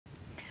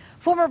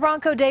Former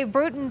Bronco Dave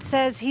Bruton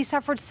says he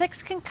suffered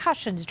 6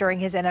 concussions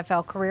during his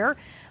NFL career.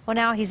 Well,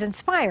 now he's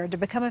inspired to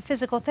become a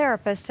physical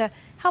therapist to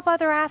help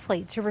other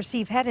athletes who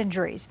receive head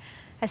injuries.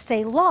 A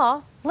state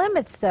law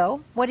limits,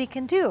 though, what he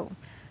can do.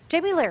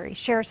 Jamie Leary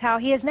shares how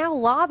he is now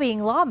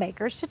lobbying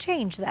lawmakers to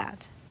change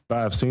that.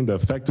 I have seen the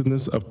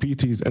effectiveness of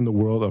PTs in the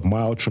world of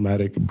mild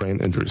traumatic brain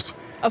injuries.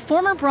 A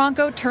former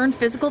Bronco turned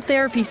physical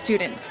therapy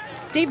student,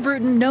 Dave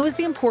Bruton knows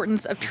the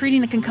importance of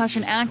treating a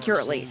concussion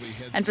accurately.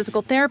 And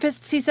physical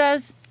therapists, he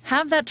says,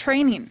 have that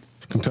training.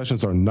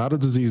 Concussions are not a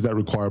disease that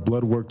require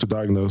blood work to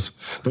diagnose.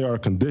 They are a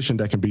condition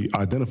that can be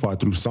identified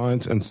through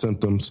signs and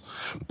symptoms,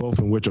 both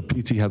in which a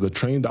PT has a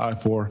trained eye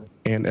for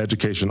and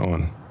education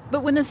on.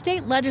 But when the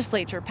state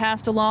legislature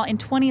passed a law in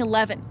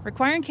 2011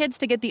 requiring kids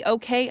to get the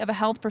okay of a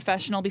health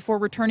professional before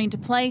returning to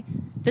play,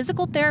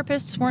 physical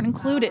therapists weren't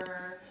included.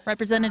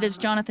 Representatives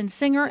Jonathan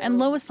Singer and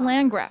Lois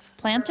Landgraf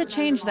plan to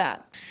change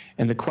that.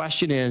 And the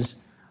question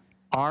is,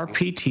 are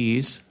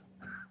PTs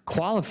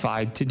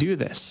qualified to do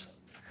this?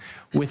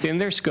 Within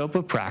their scope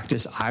of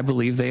practice, I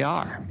believe they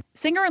are.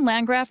 Singer and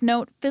Landgraf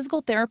note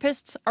physical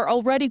therapists are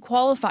already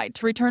qualified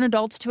to return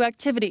adults to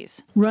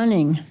activities.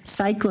 Running,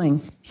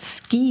 cycling,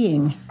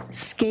 skiing,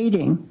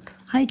 skating,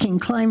 hiking,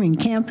 climbing,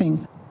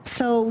 camping.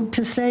 So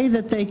to say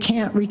that they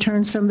can't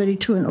return somebody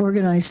to an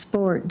organized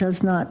sport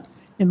does not,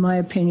 in my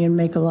opinion,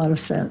 make a lot of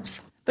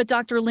sense. But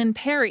Dr. Lynn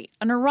Perry,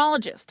 a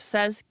neurologist,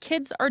 says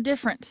kids are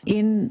different.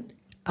 In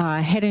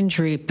head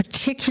injury,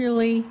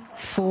 particularly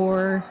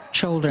for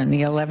children,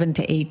 the 11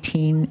 to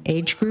 18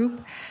 age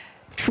group,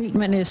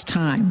 treatment is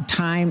time.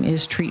 Time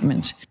is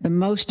treatment. The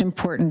most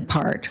important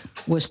part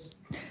was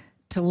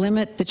to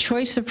limit the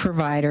choice of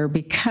provider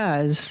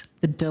because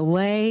the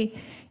delay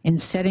in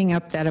setting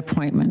up that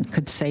appointment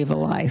could save a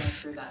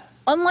life.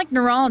 Unlike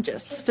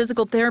neurologists,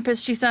 physical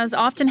therapists, she says,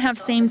 often have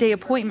same-day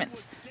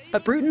appointments.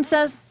 But Bruton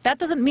says that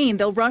doesn't mean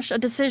they'll rush a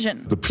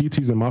decision. The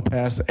PTs in my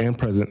past and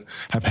present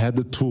have had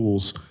the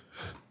tools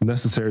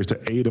necessary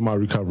to aid in my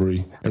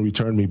recovery and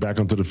return me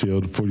back onto the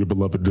field for your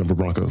beloved Denver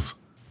Broncos.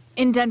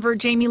 In Denver,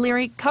 Jamie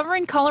Leary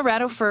covering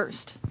Colorado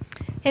First.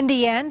 In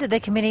the end, the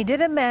committee did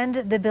amend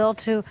the bill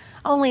to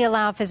only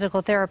allow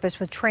physical therapists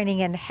with training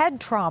in head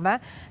trauma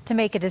to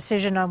make a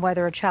decision on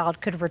whether a child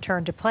could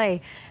return to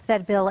play.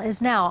 That bill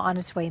is now on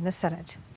its way in the Senate.